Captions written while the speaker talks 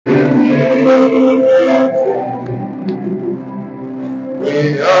We have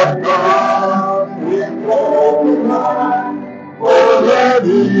come with open heart, for that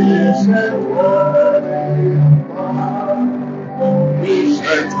is and worthy. We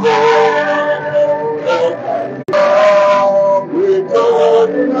sent forth with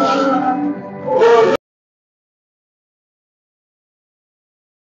open heart, for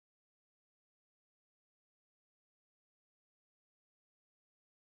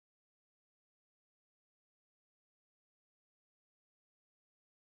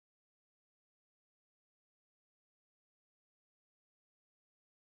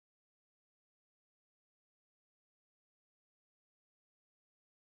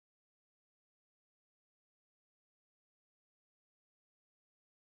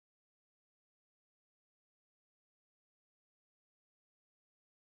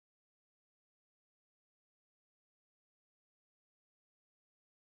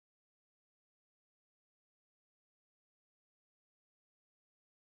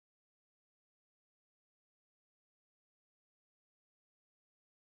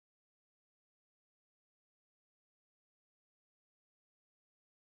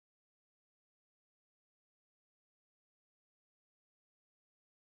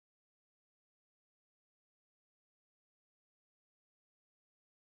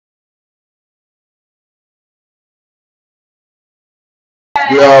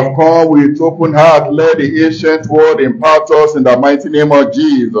we have come with open heart. Let the ancient word impart us in the mighty name of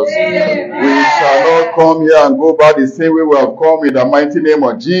Jesus. Amen. We shall not come here and go back the same way we have come in the mighty name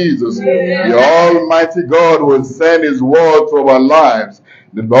of Jesus. Amen. The Almighty God will send His word to our lives.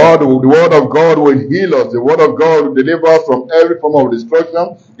 The word of God will heal us. The word of God will deliver us from every form of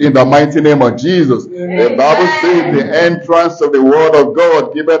destruction in the mighty name of Jesus. Amen. The Bible says the entrance of the word of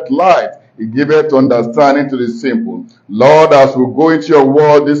God giveth light. He giveth understanding to the simple. Lord, as we go into your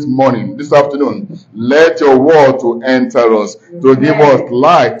word this morning, this afternoon, let your word to enter us, to give us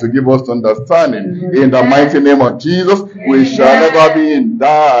light, to give us understanding. In the mighty name of Jesus, we shall never be in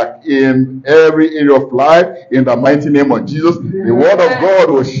dark in every area of life. In the mighty name of Jesus, the word of God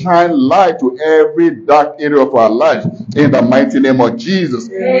will shine light to every dark area of our life. In the mighty name of Jesus.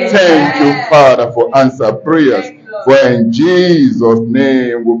 Thank you, Father, for answer prayers. For in Jesus'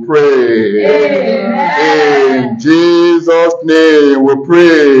 name we pray. Amen. In Jesus' name we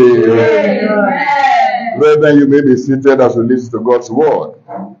pray. Amen. Brethren, you may be seated as we listen to God's word.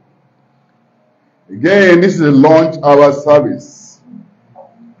 Again, this is a launch hour service.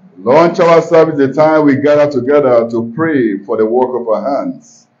 Launch hour service is the time we gather together to pray for the work of our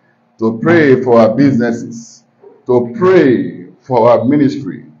hands, to pray for our businesses, to pray for our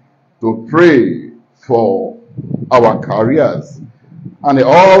ministry, to pray for our careers. And the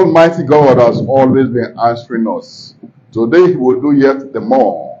Almighty God has always been answering us. Today He will do yet the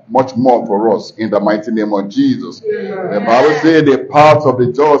more, much more for us in the mighty name of Jesus. Amen. The Bible says the path of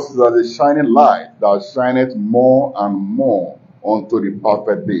the just is as a shining light that shineth more and more unto the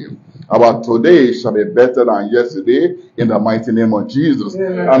perfect day. Our today shall be better than yesterday in the mighty name of Jesus.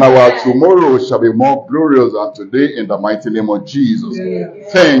 Amen. And our tomorrow shall be more glorious than today in the mighty name of Jesus. Amen.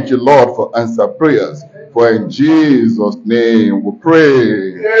 Thank you, Lord, for answer prayers. For in Jesus' name we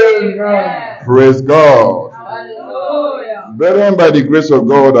pray. Amen. Praise God. Hallelujah. Brethren, by the grace of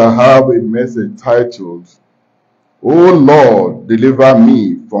God, I have a message titled, O Lord, deliver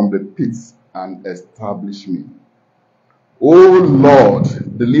me from the pits and establish me. O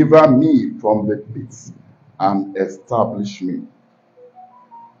Lord, deliver me from the pits and establish me.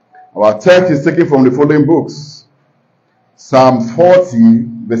 Our text is taken from the following books. Psalm 40,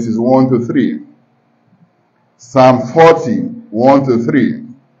 verses 1 to 3. Psalm 40, 1 to 3.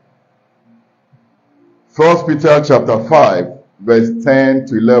 1 Peter chapter 5, verse 10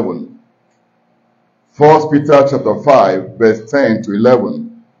 to 11. 1 Peter chapter 5, verse 10 to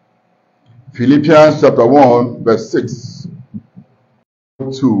 11. Philippians chapter 1, verse 6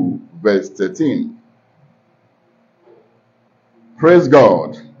 to verse 13. Praise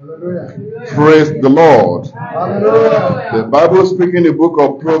God. Hallelujah. Praise the Lord. Hallelujah. The Bible speaking in the book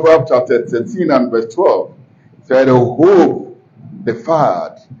of Proverbs chapter 13 and verse 12 said, hope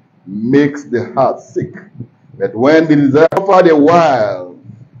deferred makes the heart sick, but when the desire for a while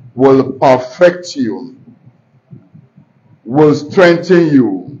will perfect you, will strengthen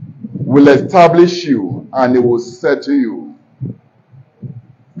you, will establish you, and it will settle you.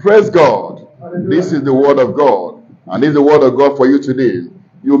 Praise God. Hallelujah. This is the word of God, and this is the word of God for you today.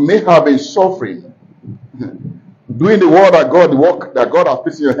 You may have been suffering, doing the word of God, the work that God has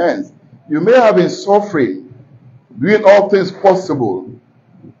put in your hands. You may have been suffering, doing all things possible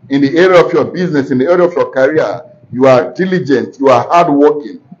in the area of your business, in the area of your career. You are diligent, you are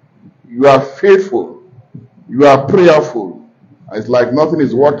hardworking. you are faithful, you are prayerful, it's like nothing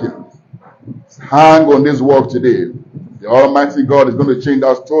is working. Hang on this work today. The Almighty God is going to change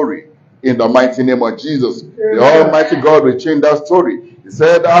that story in the mighty name of Jesus. The Almighty God will change that story. He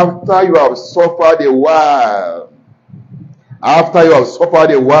said, after you have suffered a while,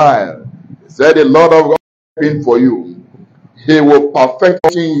 he said, the Lord of God is in for you. He will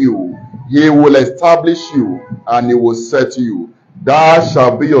perfect in you. He will establish you and he will set you. That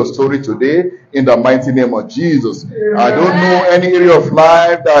shall be your story today in the mighty name of Jesus. I don't know any area of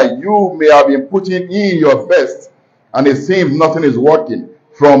life that you may have been putting in your best and it seems nothing is working.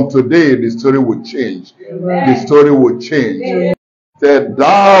 From today, the story will change. The story will change. Said,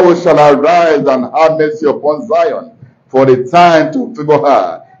 thou shalt arise and have mercy upon Zion, for the time to favor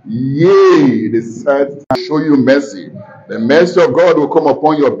her. Yea, the set to show you mercy. The mercy of God will come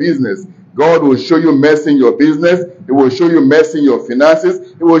upon your business. God will show you mercy in your business. He will show you mercy in your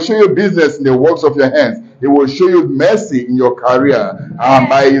finances. He will show you business in the works of your hands. He will show you mercy in your career. And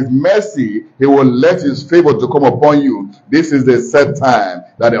by his mercy, he will let his favor to come upon you. This is the set time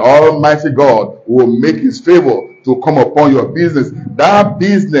that the Almighty God will make his favor to come upon your business. That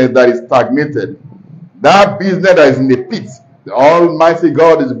business that is stagnated, that business that is in the pit, the Almighty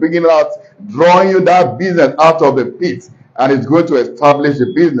God is bringing out, drawing you that business out of the pit, and is going to establish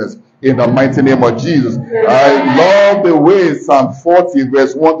the business in the mighty name of Jesus. I love the way Psalm 40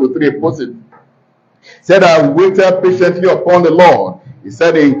 verse 1 to 3 puts it. Said, I waited patiently upon the Lord. He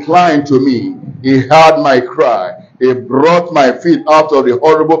said, incline to me. He heard my cry. He brought my feet out of the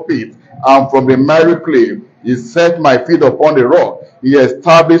horrible pit, and from the miry clay he set my feet upon the rock. He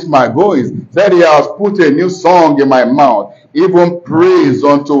established my goings. Said, he has put a new song in my mouth, even praise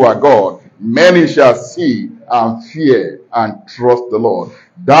unto our God. Many shall see and fear and trust the Lord.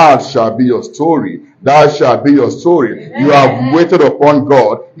 That shall be your story. That shall be your story. You have waited upon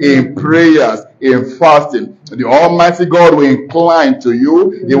God in prayers, in fasting. The Almighty God will incline to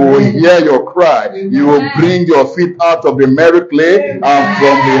you. He will hear your cry. He will bring your feet out of the miry clay, and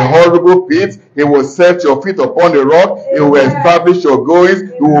from the horrible pit, he will set your feet upon the rock. He will establish your goings.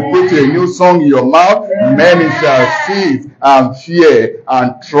 He will put a new song in your mouth. Many shall see it and fear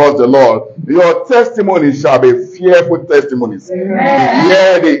and trust the Lord. Your testimony shall be fearful testimonies.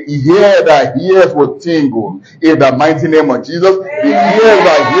 The ear that hears will tingle in the mighty name of Jesus. The ears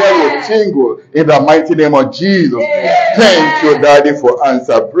that hear will tingle in the mighty name of Jesus. Thank you, Daddy, for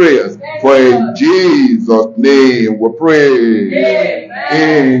answer prayers. For in Jesus' name we pray.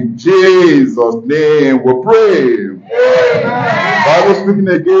 In Jesus' name we pray. Bible speaking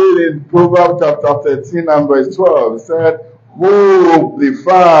again in Proverbs chapter 13 and verse 12. It said, hope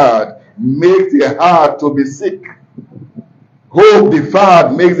deferred makes the heart to be sick. Hope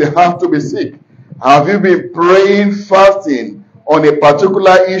deferred makes the heart to be sick. Have you been praying, fasting on a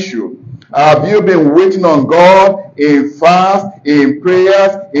particular issue? Have you been waiting on God in fast, in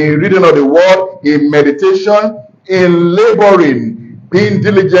prayers, in reading of the word, in meditation, in laboring, being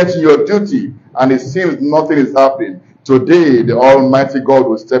diligent in your duty, and it seems nothing is happening? Today, the Almighty God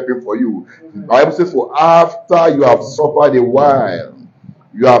will step in for you. The Bible says, for after you have suffered a while,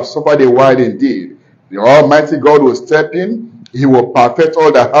 you have suffered a while indeed, the Almighty God will step in. He will perfect all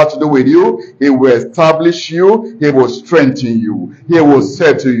that has to do with you. He will establish you. He will strengthen you. He will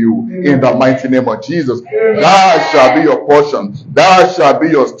settle you in the mighty name of Jesus. That shall be your portion. That shall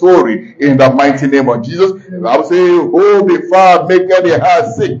be your story in the mighty name of Jesus. The Bible says, hold the fire, make the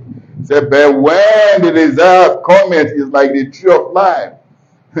heart sick. Say, but when the desire cometh, is like the tree of life.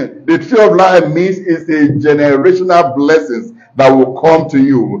 The tree of life means it's a generational blessings that will come to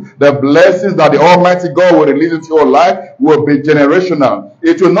you. The blessings that the Almighty God will release into your life will be generational.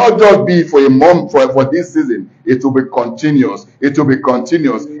 It will not just be for a month, for this season. It will be continuous. It will be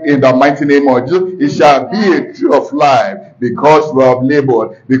continuous in the mighty name of Jesus. It shall be a tree of life because you have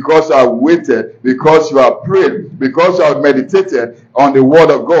labored, because you have waited, because you have prayed, because you have meditated on the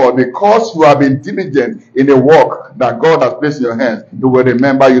word of God, because you have been diligent in the work that God has placed in your hands. He will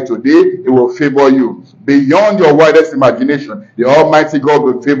remember you today. He will favor you beyond your widest imagination. The Almighty God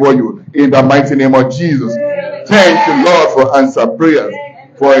will favor you in the mighty name of Jesus. Thank you, Lord, for answer prayers.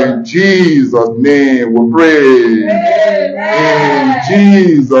 For in Jesus' name we pray. In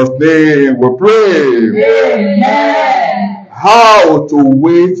Jesus' name we pray. How to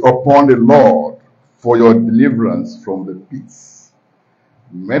wait upon the Lord for your deliverance from the pits.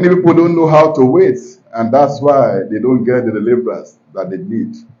 Many people don't know how to wait, and that's why they don't get the deliverance that they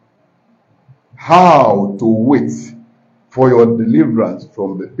need. How to wait for your deliverance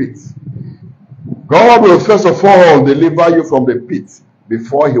from the pit. God will first of all deliver you from the pit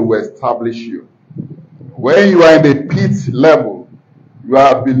before he will establish you. When you are in the pit level, You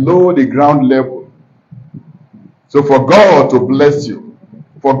are below the ground level. So for God to bless you,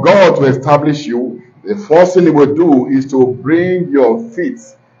 for God to establish you, the first thing He will do is to bring your feet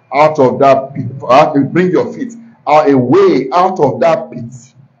out of that pit, bring your feet away out of that pit,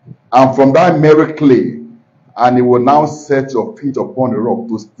 and from that merry clay, and He will now set your feet upon the rock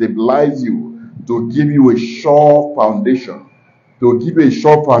to stabilize you, to give you a sure foundation,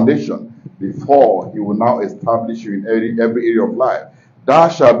 before He will now establish you in every area of life. That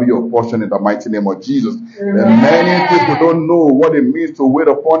shall be your portion in the mighty name of Jesus. And many people don't know what it means to wait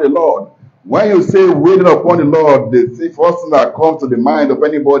upon the Lord. When you say waiting upon the Lord, the first thing that comes to the mind of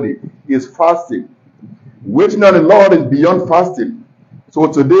anybody is fasting. Waiting on the Lord is beyond fasting.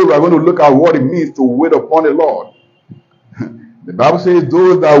 So today we are going to look at what it means to wait upon the Lord. The Bible says,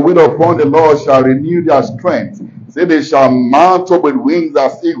 those that wait upon the Lord shall renew their strength. Say they shall mount up with wings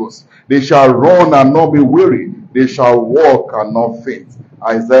as eagles. They shall run and not be weary. They shall walk and not faint.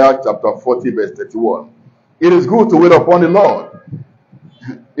 Isaiah chapter 40 verse 31. It is good to wait upon the Lord.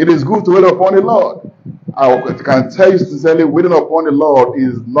 It is good to wait upon the Lord. I can tell you sincerely, waiting upon the Lord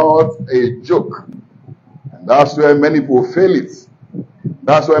is not a joke. And that's where many people fail it.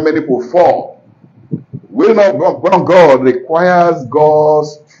 That's where many people fall. Waiting upon God requires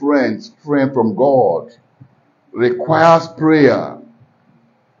God's strength from God. Requires prayer.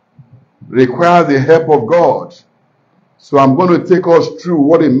 Requires the help of God. So I'm going to take us through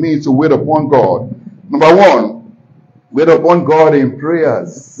what it means to wait upon God. Number one, wait upon God in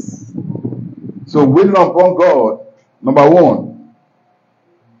prayers. So waiting upon God, number one,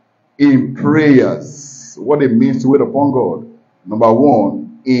 in prayers. What it means to wait upon God. Number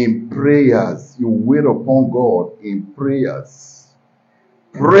one, in prayers. You wait upon God in prayers.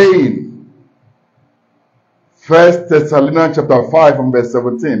 Praying. 1 Thessalonians chapter 5 from verse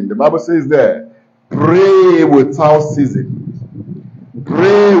 17. The Bible says there, pray without ceasing.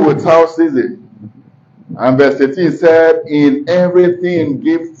 Pray without ceasing. And verse 18 said, in everything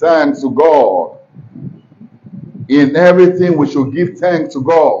give thanks to God. In everything we should give thanks to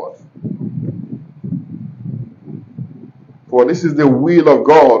God. For this is the will of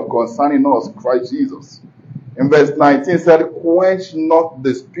God concerning us, Christ Jesus. In verse 19 said, quench not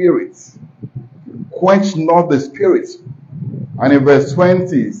the spirit. Quench not the spirit. And in verse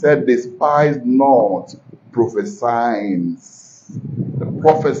 20 said, despise not prophesying. The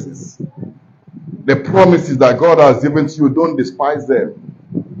prophecies. The promises that God has given to you, don't despise them.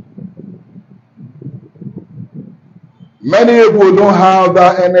 Many people don't have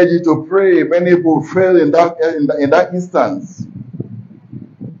that energy to pray. Many people fail in that instance.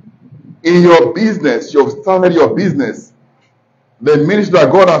 In your business, you've started your business. The ministry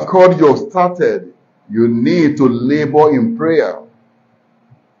that God has called you have started. You need to labor in prayer.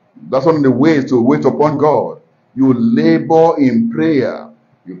 That's one of the ways to wait upon God. You labor in prayer.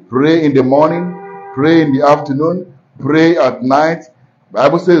 You pray in the morning, pray in the afternoon, pray at night. The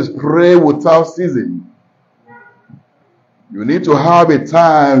Bible says pray without ceasing. You need to have a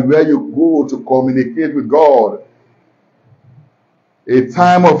time where you go to communicate with God. A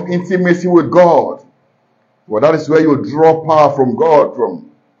time of intimacy with God. Well, that is where you draw power from God from.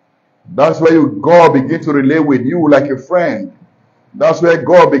 That's where God begins to relate with you like a friend. That's where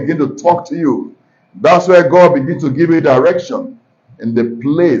God begins to talk to you. That's where God begins to give you direction in the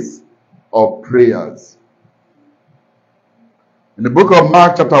place of prayers. In the book of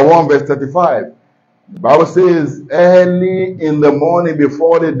Mark chapter 1 verse 35, the Bible says, early in the morning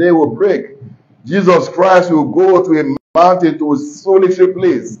before the day will break, Jesus Christ will go to a mountain, to a solitary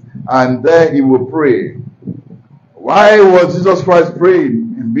place, and there He will pray. Why was Jesus Christ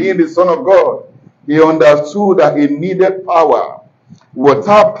praying? And being the Son of God, He understood that He needed power.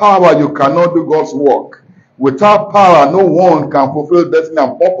 Without power, you cannot do God's work. Without power, no one can fulfill destiny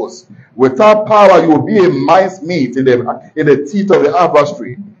and purpose. Without power, you will be a mincemeat in the teeth of the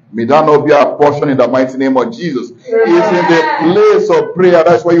adversary. May that not be our portion in the mighty name of Jesus. It's in the place of prayer.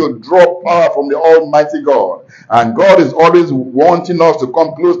 That's where you draw power from the Almighty God. And God is always wanting us to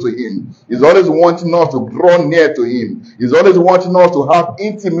come close to Him. He's always wanting us to draw near to Him. He's always wanting us to have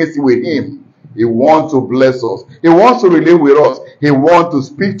intimacy with Him. He wants to bless us. He wants to relate with us. He wants to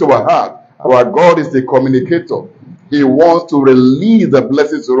speak to our heart. Our God is the communicator. He wants to release the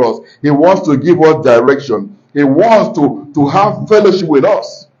blessings to us. He wants to give us direction. He wants to have fellowship with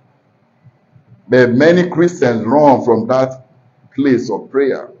us. But many Christians run from that place of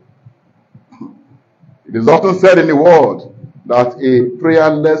prayer. It is often said in the world that a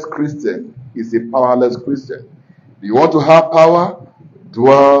prayerless Christian is a powerless Christian. Do you want to have power?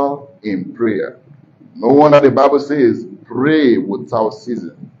 Dwell in prayer. No wonder the Bible says, pray without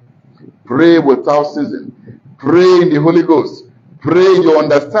ceasing. Pray without ceasing. Pray in the Holy Ghost. Pray your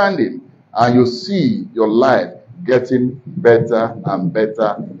understanding, and you see your life getting better and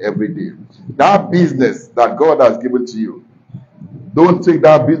better every day. That business that God has given to you, don't take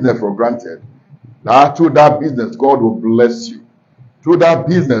that business for granted. That through that business, God will bless you. Through that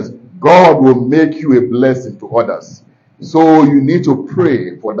business, God will make you a blessing to others. So you need to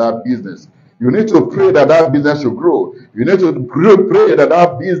pray for that business. You need to pray that that business will grow. You need to pray that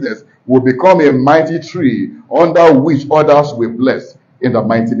that business will become a mighty tree under which others will bless in the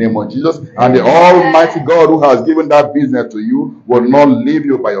mighty name of Jesus. And the Almighty God who has given that business to you will not leave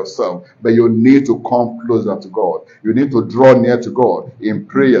you by yourself, but you need to come closer to God. You need to draw near to God in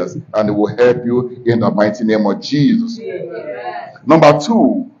prayers, and it will help you in the mighty name of Jesus. Number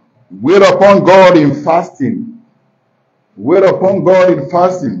 2, wait upon God in fasting. Wait upon God in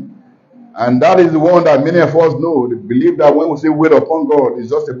fasting. And that is the one that many of us know. They believe that when we say wait upon God, it's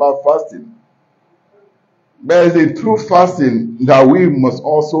just about fasting. There is a true fasting that we must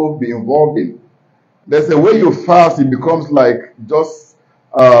also be involved in. There's a way you fast, it becomes like just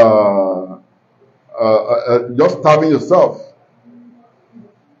starving yourself.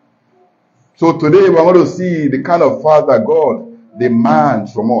 So today we're going to see the kind of fast that God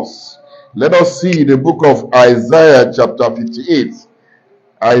demands from us. Let us see the book of Isaiah chapter 58.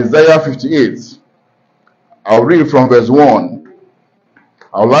 Isaiah 58. I'll read from verse 1.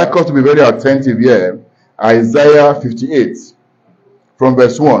 I would like us to be very attentive here. Isaiah 58 from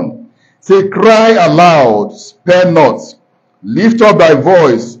verse 1. Say, cry aloud, spare not. Lift up thy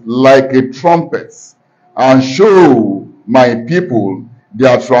voice like a trumpet, and show my people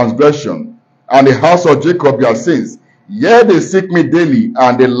their transgression, and the house of Jacob their sins. Yet they seek me daily,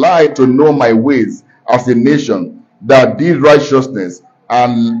 and they lie to know my ways, as a nation that did righteousness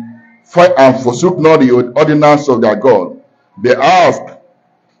and forsook not the ordinance of their God. They ask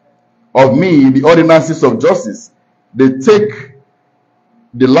of me the ordinances of justice. They take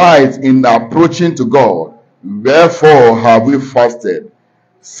delight in approaching to God. Wherefore have we fasted,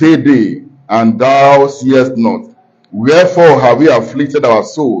 say they, and thou seest not? Wherefore have we afflicted our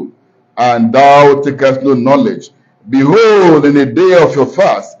soul, and thou takest no knowledge? Behold, in the day of your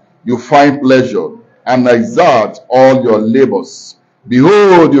fast you find pleasure, and exalt all your labors.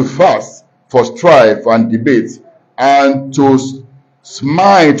 Behold, you fast for strife and debate, and to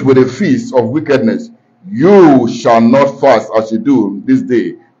smite with a feast of wickedness. You shall not fast as you do this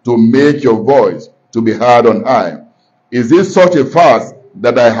day, to make your voice to be heard on high. Is this such a fast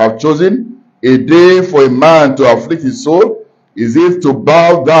that I have chosen, a day for a man to afflict his soul? Is it to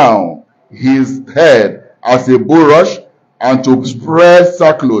bow down his head as a bulrush, and to spread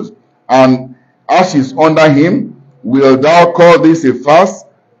sackcloth and ashes under him? Will thou call this a fast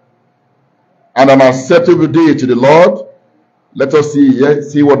and an acceptable day to the Lord? Let us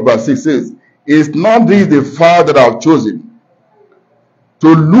see what verse 6 says. Is not this the fast that I have chosen, to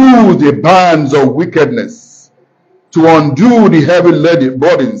loose the bands of wickedness, to undo the heavy laden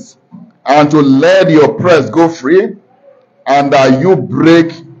burdens, and to let the oppressed go free, and that you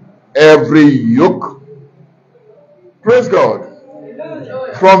break every yoke? Praise God.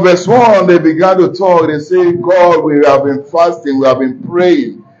 From verse 1, they began to talk. They say, God, we have been fasting, we have been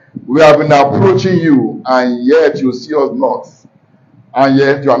praying, we have been approaching you, and yet you see us not. And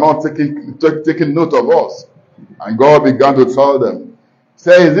yet you are not taking note of us. And God began to tell them,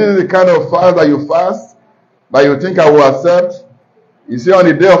 say, is this the kind of fast that you fast, that you think I will accept? You see, on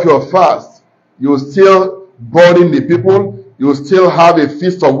the day of your fast, you still burden the people, you still have a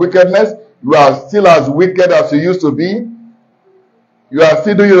feast of wickedness, you are still as wicked as you used to be, you are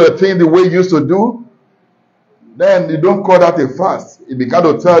still doing the thing the way you used to do. Then you don't call that a fast. He began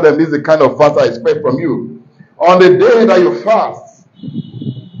to tell them, this is the kind of fast I expect from you. On the day that you fast,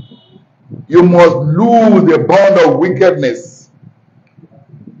 you must lose the bond of wickedness.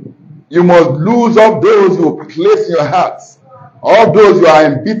 You must lose up those you place in your hearts, all those you are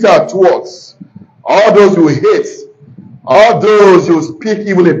embittered towards, all those you hate, all those you speak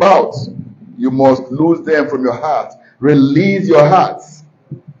evil about. You must lose them from your heart. Release your hearts.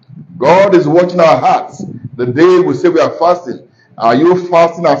 God is watching our hearts. The day we say we are fasting, are you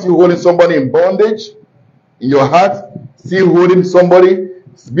fasting? Are you holding somebody in bondage in your heart? Still holding somebody?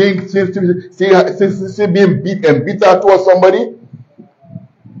 Being embittered towards somebody,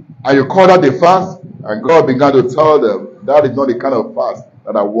 and you call that a fast? And God began to tell them, that is not the kind of fast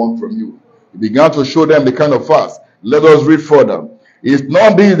that I want from you. He began to show them the kind of fast. Let us read further. Is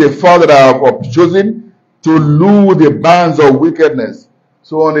not this the fast that I have chosen, to loose the bands of wickedness?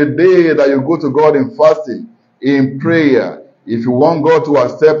 So on the day that you go to God in fasting, in prayer, if you want God to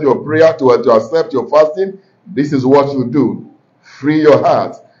accept your prayer, to accept your fasting, this is what you do. Free your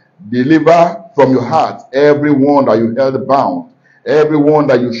heart. Deliver from your heart everyone that you held bound. Everyone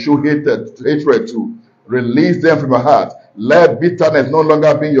that you show hatred to, release them from your heart. Let bitterness no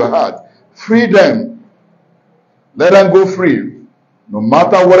longer be in your heart. Free them. Let them go free. No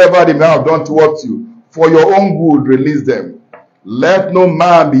matter whatever they may have done towards you, for your own good, release them. Let no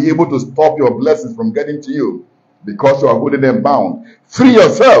man be able to stop your blessings from getting to you because you are holding them bound. Free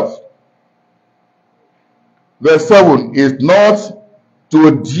yourself. Verse 7 is not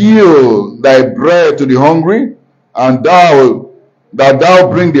to deal thy bread to the hungry, and that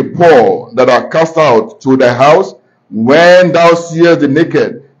thou bring the poor that are cast out to thy house, when thou seest the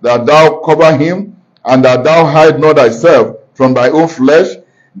naked, that thou cover him, and that thou hide not thyself from thy own flesh.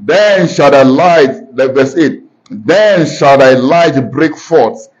 Then shall thy light, verse 8, then shall thy light break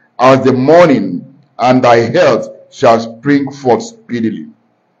forth as the morning, and thy health shall spring forth speedily.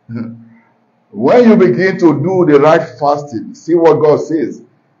 When you begin to do the right fasting, see what God says.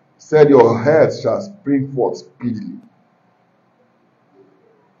 Said your health shall spring forth speedily.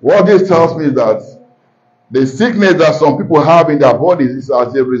 What this tells me is that the sickness that some people have in their bodies is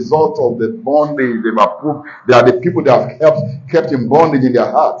as a result of the bondage they've approved. They are the people that have kept in bondage in their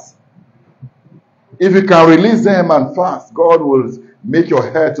hearts. If you can release them and fast, God will make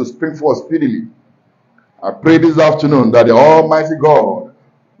your health to spring forth speedily. I pray this afternoon that the Almighty God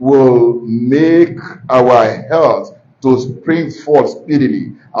will make our health to spring forth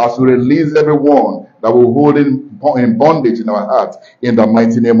speedily as we release everyone that will hold in bondage in our hearts in the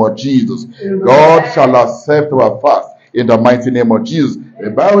mighty name of Jesus. Amen. God shall accept our fast in the mighty name of Jesus.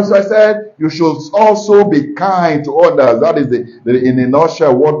 The Bible said you should also be kind to others. That is in a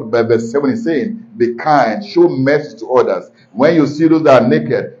nutshell what verse 7 is saying. Be kind, show mercy to others. When you see those that are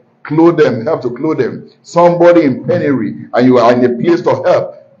naked, clothe them, help to clothe them. Somebody in penury and you are in a place to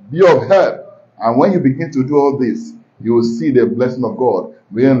help, be of help. And when you begin to do all this, you will see the blessing of God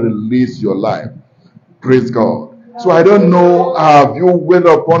will release your life. Praise God. So I don't know, have you waited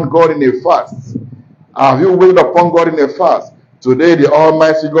upon God in a fast? Have you waited upon God in a fast? Today the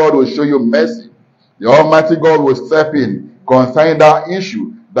Almighty God will show you mercy. The Almighty God will step in concerning that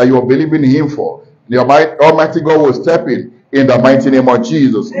issue that you are believing Him for. The Almighty God will step in the mighty name of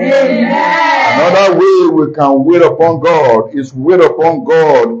Jesus. Amen. Another way we can wait upon God is wait upon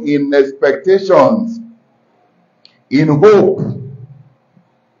God in expectations, in hope.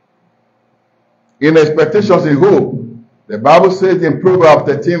 In expectations, in hope. The Bible says in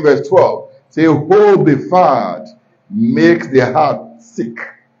Proverbs 13 verse 12, say, hope deferred makes the heart sick.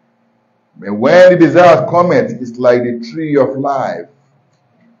 But when the desire cometh, it's like the tree of life.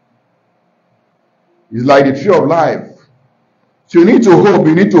 It's like the tree of life. So you need to hope,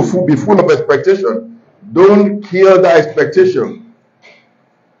 you need to be full of expectation. Don't kill that expectation.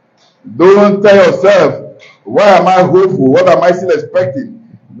 Don't tell yourself, why am I hopeful? What am I still expecting?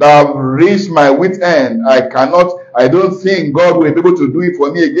 That I've reached my wit's end. I don't think God will be able to do it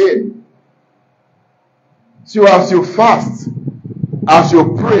for me again. So as you fast, as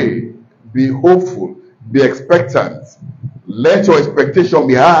you pray, be hopeful, be expectant. Let your expectation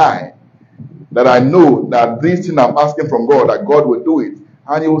be high. That I know that this thing I'm asking from God, that God will do it.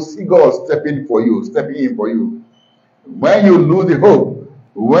 And you will see God stepping in for you. When you lose the hope,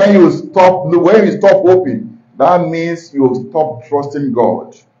 when you stop hoping, that means you stop trusting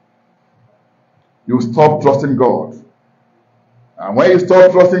God. You stop trusting God. And when you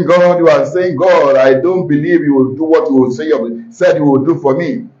stop trusting God, you are saying, God, I don't believe you will do what you said you will do for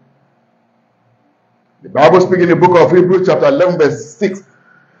me. The Bible speaking in the book of Hebrews chapter 11 verse 6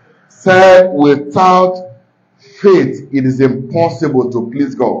 said, without faith it is impossible to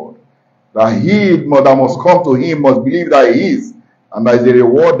please God. That he that must come to him must believe that he is, and that is a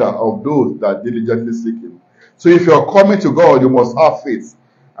rewarder of those that diligently seek him. So if you are coming to God, you must have faith.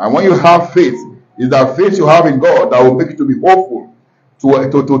 And when you have faith, it's that faith you have in God that will make you to be hopeful,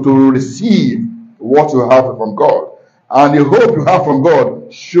 to receive what you have from God. And the hope you have from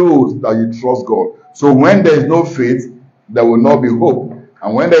God shows that you trust God. So when there is no faith, there will not be hope.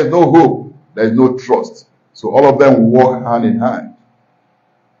 And when there is no hope, there is no trust. So all of them walk hand in hand.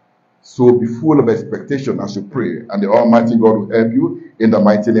 So be full of expectation as you pray, and the Almighty God will help you in the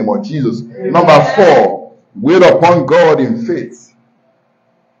mighty name of Jesus. Amen. Number 4, wait upon God in faith.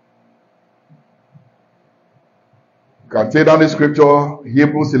 You can take down the scripture,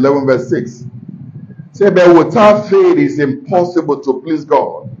 Hebrews 11 verse 6. Say, but without faith it is impossible to please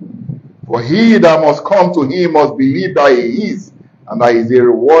God. For he that must come to him must believe that he is, and that he is a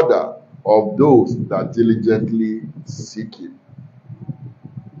rewarder of those that diligently seek him.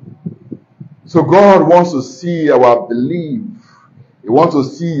 So God wants to see our belief. He wants to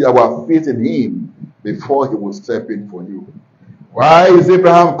see our faith in him before he will step in for you. Why is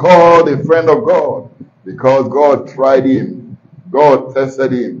Abraham called a friend of God? Because God tried him God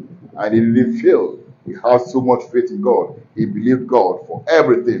tested him and he didn't fail. He had so much faith in God. He believed God for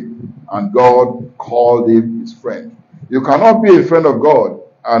everything, and God called him his friend. You cannot be a friend of God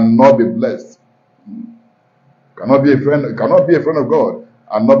and not be blessed. Cannot be a friend of God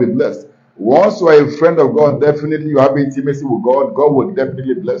and not be blessed. Once you are a friend of God, definitely you have intimacy with God. God will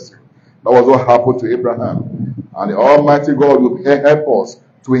definitely bless you. That was what happened to Abraham. And the Almighty God will help us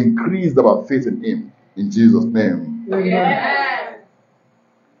to increase our faith in him. In Jesus' name. Amen.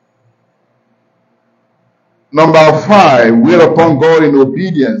 Number 5, wait upon God in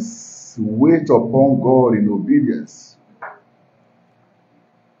obedience. Wait upon God in obedience.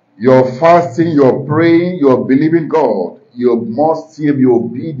 You're fasting, you're praying, you're believing God. You must still be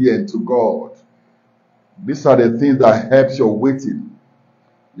obedient to God. These are the things that helps your waiting.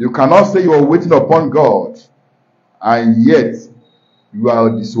 You cannot say you are waiting upon God and yet you are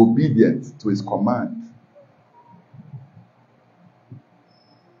disobedient to his command.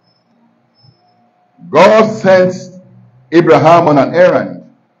 God sent Abraham on an errand.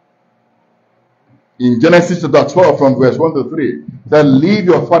 In Genesis chapter 12 from verse 1 to 3, said, leave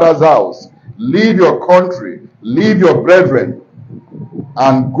your father's house, leave your country, leave your brethren,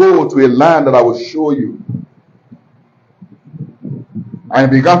 and go to a land that I will show you.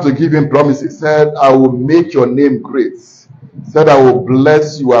 And he began to give him promises. He said, I will make your name great. He said, I will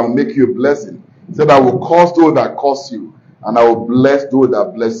bless you and make you a blessing. He said, I will curse those that curse you, and I will bless those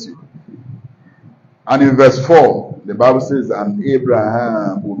that bless you. And in verse 4, the Bible says, and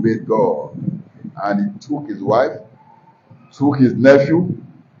Abraham obeyed God. And he took his wife, took his nephew,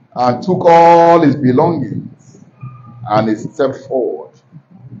 and took all his belongings, and he stepped forward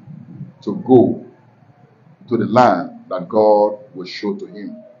to go to the land that God will show to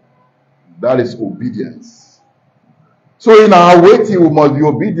him. That is obedience. So in our waiting, we must be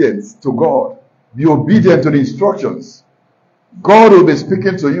obedient to God. Be obedient to the instructions. God will be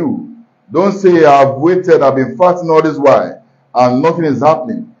speaking to you. Don't say, I've waited, I've been fasting all this while, and nothing is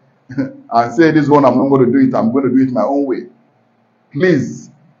happening. And say, this one, I'm not going to do it, I'm going to do it my own way. Please,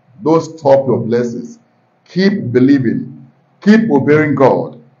 don't stop your blessings. Keep believing. Keep obeying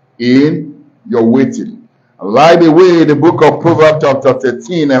God in your waiting. Right away, the book of Proverbs chapter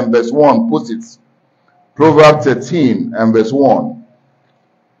 13 and verse 1 puts it. Proverbs 13 and verse 1.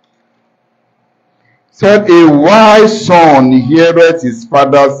 Said, a wise son heareth his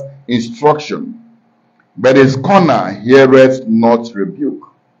father's instruction, but a scorner heareth not rebuke.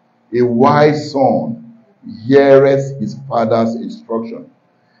 A wise son heareth his father's instruction.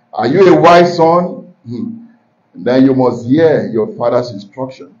 Are you a wise son? Then you must hear your father's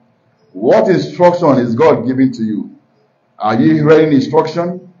instruction. What instruction is God giving to you? Are you hearing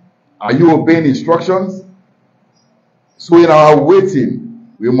instruction? Are you obeying instructions? So in our waiting,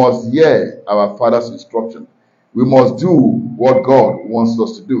 we must hear our father's instruction. We must do what God wants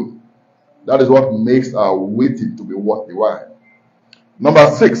us to do. That is what makes our waiting to be worth the while. Number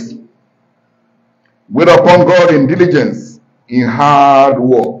 6, wait upon God in diligence, in hard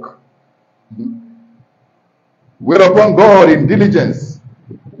work. Wait upon God in diligence.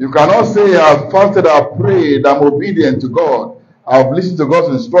 You cannot say, I've fasted, I've prayed, I'm obedient to God, I've listened to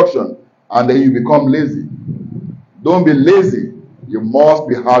God's instruction, and then you become lazy. Don't be lazy. You must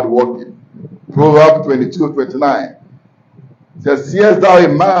be hardworking. Proverbs 22:29 says, seest thou a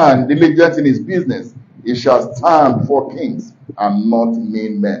man diligent in his business, he shall stand before kings and not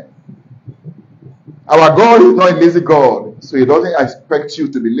mean men. Our God is not a lazy God, so he doesn't expect you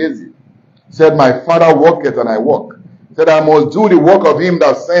to be lazy. He said, my Father worketh and I work. He said, I must do the work of him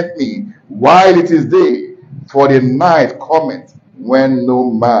that sent me while it is day, for the night cometh when no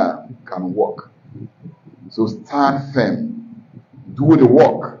man can work. So stand firm. Do the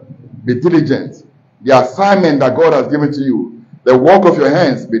work. Be diligent. The assignment that God has given to you, the work of your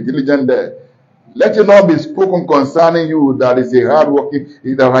hands, be diligent there. Let it not be spoken concerning you that is a hard working,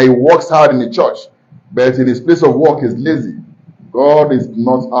 that he works hard in the church, but in his place of work is lazy. God is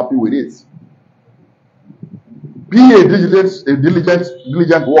not happy with it. Be a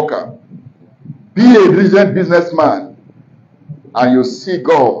diligent worker. Be a diligent businessman, and you see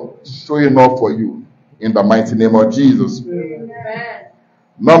God showing up for you in the mighty name of Jesus. Amen.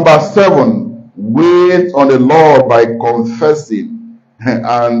 Number 7, wait on the Lord by confessing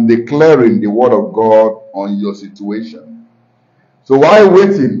and declaring the word of God on your situation. So while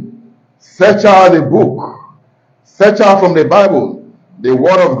waiting, search out the book, search out from the Bible the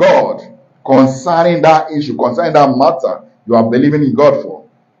word of God concerning that issue, concerning that matter you are believing in God for,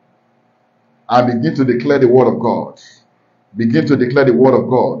 and begin to declare the word of God. Begin to declare the word of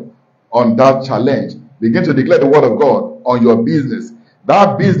God on that challenge. Begin to declare the word of God on your business.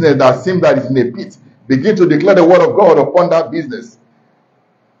 That business that seems that it's in a pit, Begin to declare the word of God upon that business.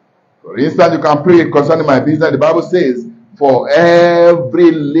 For instance, you can pray concerning my business. The Bible says, for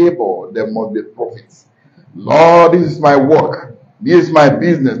every labor there must be profits. Lord, this is my work. This is my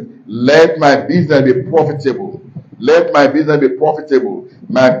business. Let my business be profitable. Let my business be profitable.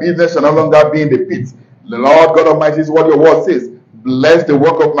 My business shall no longer be in the pit. The Lord God Almighty is what your word says. Bless the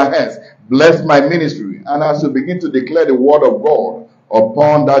work of my hands. Bless my ministry. And as you begin to declare the word of God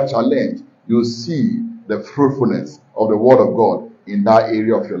upon that challenge, you see the fruitfulness of the word of God in that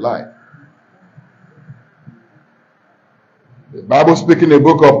area of your life. The Bible speaking in the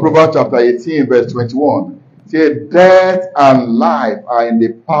book of Proverbs chapter 18 verse 21 says, death and life are in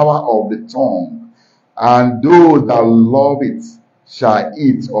the power of the tongue, and those that love it shall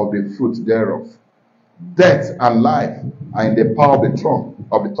eat of the fruit thereof. Death and life are in the power of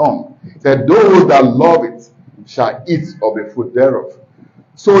the tongue. It said, those that love it shall eat of the fruit thereof.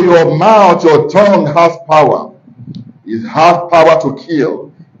 So your mouth, your tongue has power. It has power to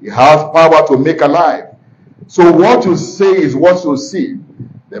kill. It has power to make alive. So what you say is what you see.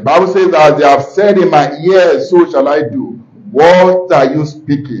 The Bible says, as they have said in my ears, so shall I do. What are you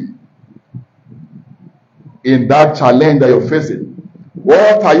speaking in that challenge that you're facing?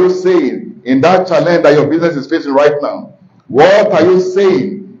 What are you saying in that challenge that your business is facing right now? What are you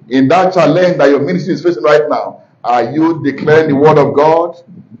saying in that challenge that your ministry is facing right now? Are you declaring the word of God?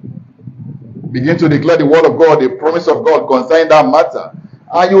 Begin to declare the word of God, the promise of God concerning that matter.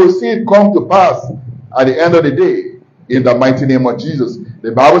 And you will see it come to pass at the end of the day in the mighty name of Jesus.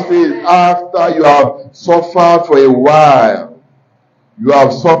 The Bible says, after you have suffered for a while, he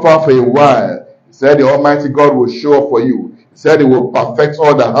said the Almighty God will show up for you. He said he will perfect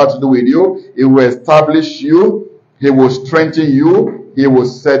all that has to do with you. He will establish you. He will strengthen you. He will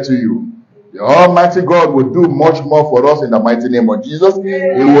settle you. The Almighty God will do much more for us in the mighty name of Jesus. He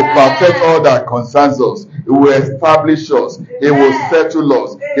will perfect all that concerns us. He will establish us. He will settle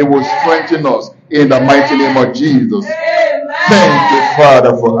us. He will strengthen us in the mighty name of Jesus. Thank you,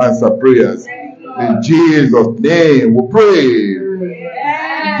 Father, for answer prayers. In Jesus' name we pray.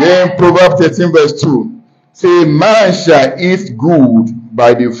 Then Proverbs 13 verse 2. Say, man shall eat good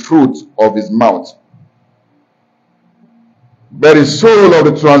by the fruit of his mouth, but the soul of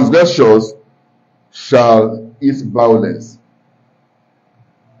the transgressors shall eat violence.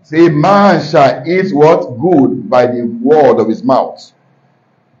 Say, man shall eat what? Good by the word of his mouth.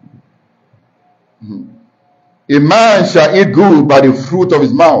 A man shall eat good by the fruit of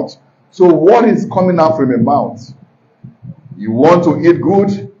his mouth. So what is coming out from your mouth? You want to eat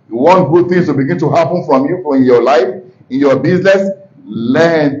good? You want good things to begin to happen from you, from your life, in your business?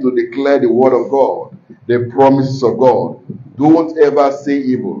 Learn to declare the word of God, the promises of God. Don't ever say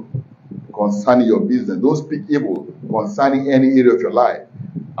evil concerning your business. Don't speak evil concerning any area of your life.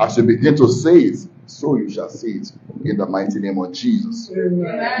 As you begin to say it, so you shall say it in the mighty name of Jesus.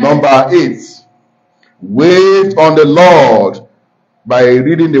 Amen. Number 8, wait on the Lord by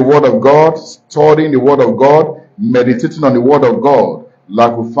reading the word of God, studying the word of God, meditating on the word of God,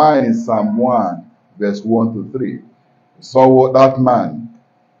 like we find in Psalm 1, verse 1 to 3. So what that man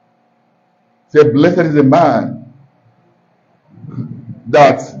said, blessed is the man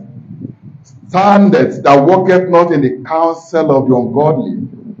that standeth, that walketh not in the counsel of the ungodly,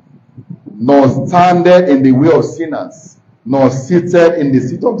 nor standeth in the way of sinners, nor sitteth in the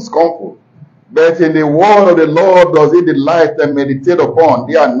seat of scornful. But in the word of the Lord does he delight and meditate upon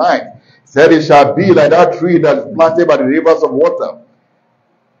day and night. Said it shall be like that tree that is planted by the rivers of water,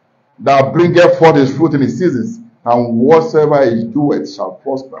 that bringeth forth his fruit in his seasons, and whatsoever he doeth shall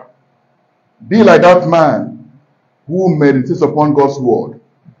prosper. Be like that man who meditates upon God's word,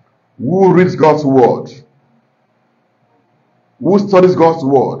 who reads God's word, who studies God's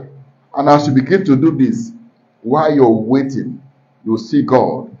word. And as you begin to do this, while you're waiting, you'll see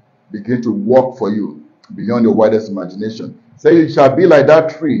God begin to work for you beyond your widest imagination. Say, it shall be like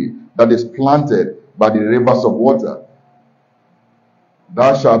that tree that is planted by the rivers of water.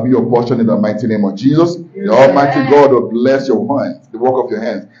 That shall be your portion in the mighty name of Jesus. The Almighty God will bless your hands, the work of your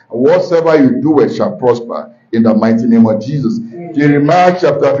hands. And whatsoever you do, it shall prosper in the mighty name of Jesus. Jeremiah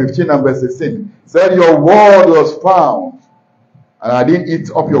chapter 15 and verse 16 said, your word was found, and I didn't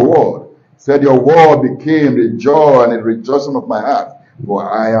eat up your word. Said, your word became the joy and the rejoicing of my heart, for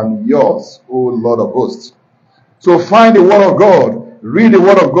I am yours, O Lord of hosts. So find the word of God, read the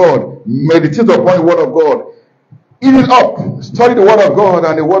word of God, meditate upon the word of God, eat it up, study the word of God,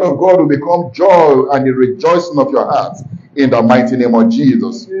 and the word of God will become joy and the rejoicing of your heart in the mighty name of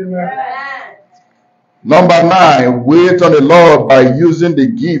Jesus. Amen. Number 9, wait on the Lord by using the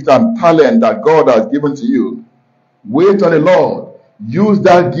gift and talent that God has given to you. Wait on the Lord Use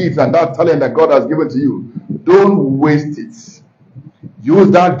that gift and that talent that God has given to you. Don't waste it.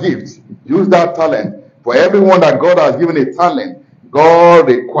 Use that gift. Use that talent. For everyone that God has given a talent, God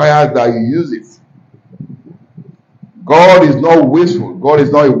requires that you use it. God is not wasteful. God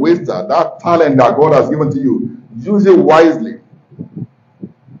is not a waster. That talent that God has given to you, use it wisely.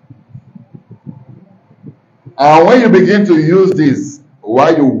 And when you begin to use this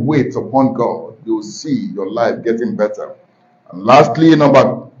while you wait upon God, you'll see your life getting better. And lastly,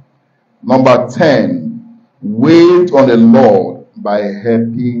 number 10, wait on the Lord by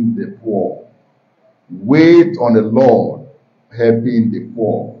helping the poor. Wait on the Lord, helping the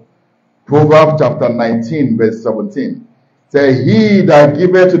poor. Proverbs chapter 19, verse 17. Say, he that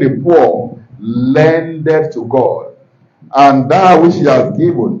giveth to the poor lendeth to God, and that which he has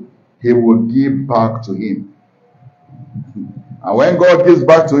given, he will give back to him. And when God gives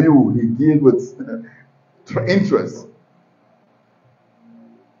back to you, he gives with interest.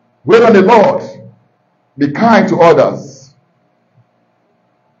 Wait on the Lord. Be kind to others.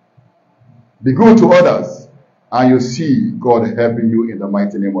 Be good to others. And you see God helping you in the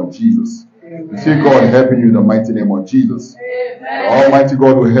mighty name of Jesus. Amen. You see God helping you in the mighty name of Jesus. Amen. Almighty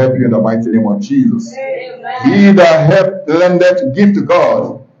God will help you in the mighty name of Jesus. Amen. He that lendeth, give to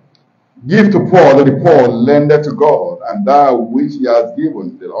God. Give to poor, let the poor lendeth to God. And that which he has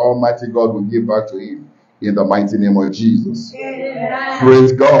given, the Almighty God will give back to him in the mighty name of Jesus. Amen.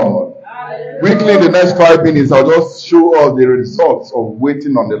 Praise God. Hallelujah. Quickly, in the next 5 minutes, I'll just show us the results of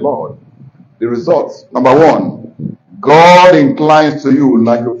waiting on the Lord. The results. Number 1, God inclines to you,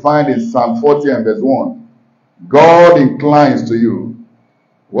 like you find in Psalm 40 and verse 1. God inclines to you.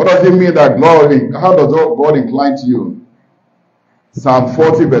 What does it mean that how does God incline to you? Psalm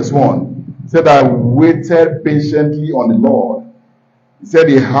 40 verse 1 said, I waited patiently on the Lord. He said,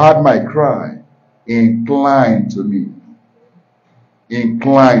 he heard my cry. Incline to me.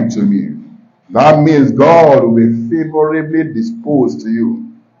 Incline to me. That means God will be favorably disposed to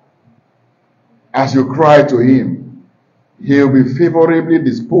you. As you cry to him, he will be favorably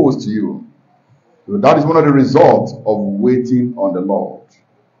disposed to you. So that is one of the results of waiting on the Lord.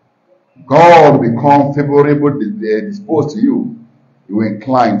 God will become favorably disposed to you. He will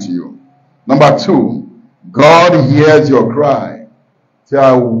incline to you. Number 2, God hears your cry. Say,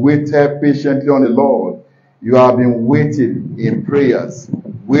 I waited patiently on the Lord. You have been waiting in prayers,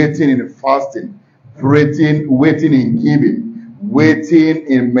 waiting in fasting, waiting in giving, waiting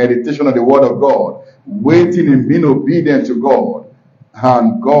in meditation on the word of God, waiting in being obedient to God,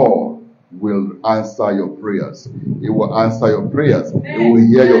 and God will answer your prayers. He will answer your prayers. He will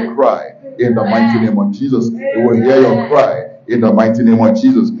hear your cry in the mighty name of Jesus. He will hear your cry in the mighty name of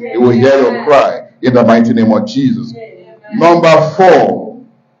Jesus. He will hear your cry in the mighty name of Jesus. Number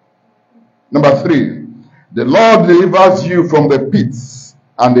 3, the Lord delivers you from the pits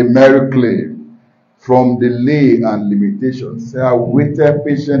and the merry clay, from delay and limitations. Say, I waited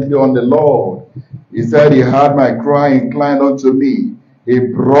patiently on the Lord. He said, he heard my cry, inclined unto me. He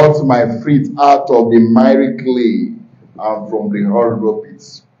brought my feet out of the miry clay and from the horrible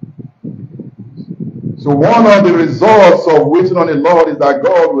pits. So one of the results of waiting on the Lord is that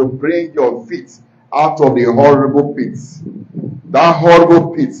God will bring your feet out of the horrible pits. That horrible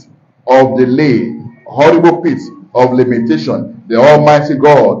pit of delay, horrible pit of limitation, the Almighty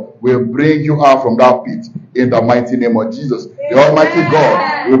God will bring you out from that pit in the mighty name of Jesus. The Almighty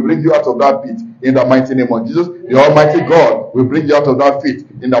God will bring you out of that pit in the mighty name of Jesus. The Almighty God will bring you out of that pit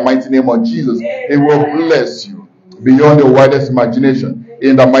in the mighty name of Jesus. He will bless you beyond your wildest imagination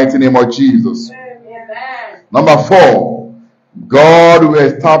in the mighty name of Jesus. Number 4, God will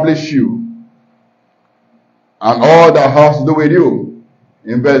establish you and all that has to do with you.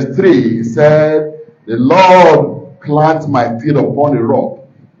 In verse 3, he said, the Lord plants my feet upon the rock.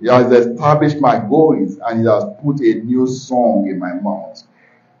 He has established my goings, and he has put a new song in my mouth.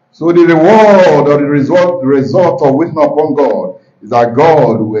 So the reward or the result of waiting upon God is that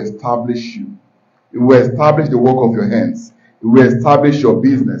God will establish you. He will establish the work of your hands. He will establish your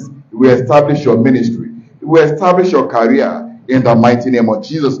business. He will establish your ministry. He will establish your career in the mighty name of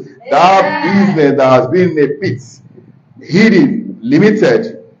Jesus. That business that has been in a pit, hidden,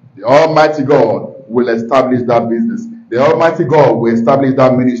 limited, the Almighty God will establish that business. The Almighty God will establish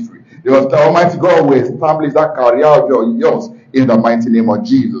that ministry. The Almighty God will establish that career of yours in the mighty name of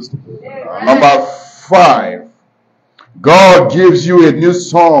Jesus. Number 5, God gives you a new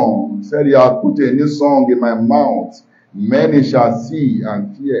song. He said, he has put a new song in my mouth. Many shall see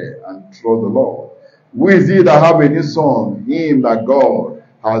and fear and trust the Lord. Who is he that have a new song? Him that God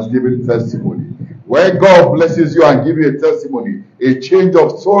has given testimony. When God blesses you and gives you a testimony, a change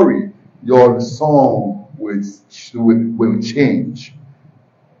of story, your song will will change.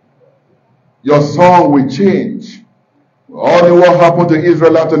 Your song will change. All the what happened to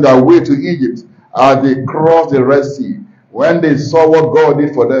Israelites on their way to Egypt as they crossed the Red Sea. When they saw what God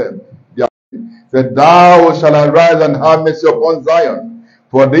did for them, they said, "Thou shalt arise and have mercy upon Zion,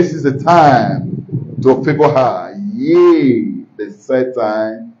 for this is the time to favor her. Yea, the set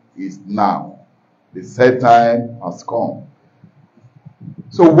time is now. The set time has come."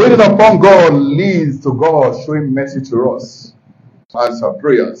 So waiting upon God leads to God showing mercy to us. Answer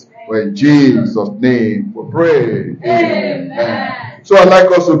prayers. For in Jesus' name we pray. Amen. So I'd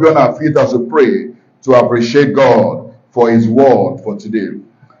like us to be on our feet as we pray to appreciate God for His word for today.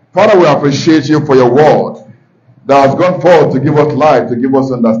 Father, we appreciate you for your word that has gone forth to give us life, to give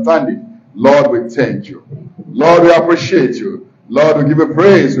us understanding. Lord, we thank you. Lord, we appreciate you. Lord, we give you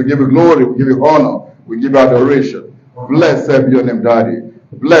praise, we give you glory, we give you honor, we give you adoration. Blessed be your name, Daddy.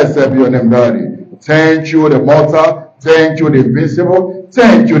 Blessed be your name, Daddy. Thank you, the mortal. Thank you, the invincible.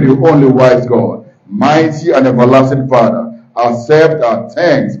 Thank you, the only wise God. Mighty and everlasting Father. Accept our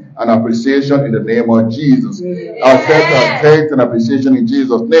thanks and appreciation in the name of Jesus. Accept our thanks and appreciation in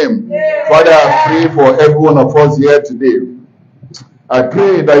Jesus' name. Father, I pray for every one of us here today. I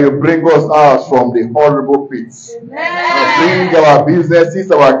pray that you bring us out from the horrible pits. Bring our businesses,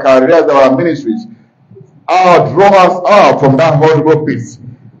 our careers, our ministries out, draw us out from that horrible pit,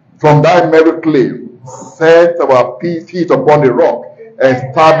 from that merry clay. Set our feet upon the rock.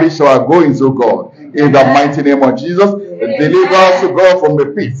 Establish our goings, O God. In the mighty name of Jesus, deliver us, O God, from the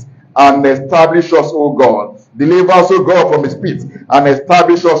pit and establish us, O God. Deliver us, O God, from his pit and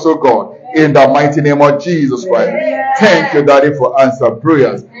establish us, O God. In the mighty name of Jesus Christ. Thank you, Daddy, for answered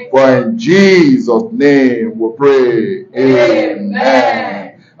prayers. For in Jesus' name we pray. Amen.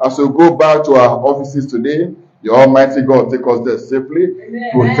 As we go back to our offices today, the Almighty God take us there safely,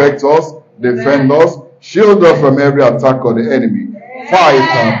 protect us, defend us, shield us from every attack of the enemy, fight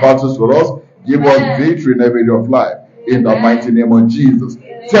our battles for us, give us victory in every day of life. In the mighty name of Jesus.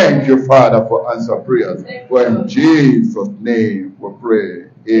 Thank you, Father, for answered prayers. For in Jesus' name we pray.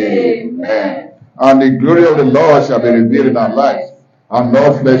 Amen. And the glory of the Lord shall be revealed in our lives, and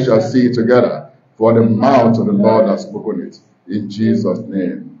all flesh shall see it together, for the mouth of the Lord has spoken it. In Jesus'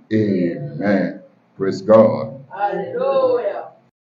 name, amen. Praise God. Hallelujah.